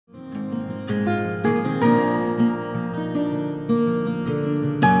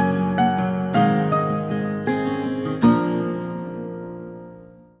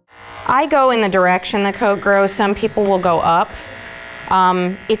I go in the direction the coat grows. Some people will go up.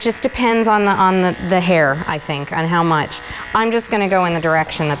 It just depends on the hair, I think, on how much. I'm just going to go in the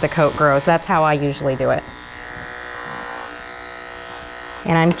direction that the coat grows. That's how I usually do it.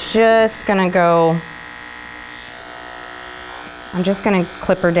 And I'm just going to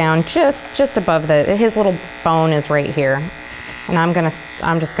clip her down just above his little bone is right here. And I'm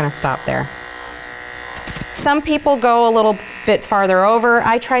just going to stop there. Some people go a little bit farther over.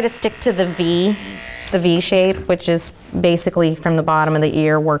 I try to stick to the V shape, which is basically from the bottom of the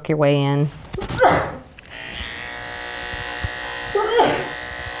ear, work your way in.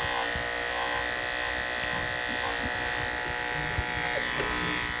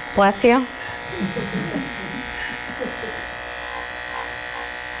 Bless you.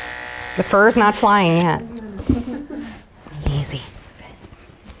 The fur's not flying yet. Easy.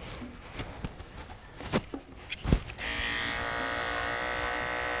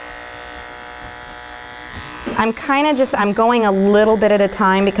 I'm going a little bit at a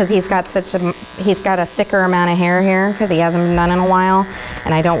time because he's got a thicker amount of hair here because he hasn't been done in a while,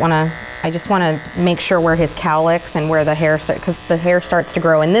 and I just want to make sure where his cowlicks and where the hair because the hair starts to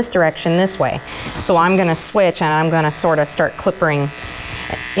grow in this direction this way. So I'm going to switch and I'm going to sort of start clippering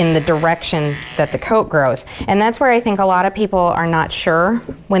in the direction that the coat grows. And that's where I think a lot of people are not sure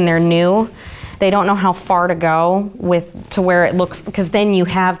when they're new. They don't know how far to go to where it looks, because then you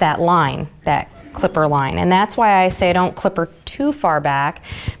have that line, that clipper line. And that's why I say don't clip her too far back,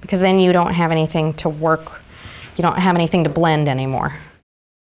 because then you don't have anything to work, you don't have anything to blend anymore.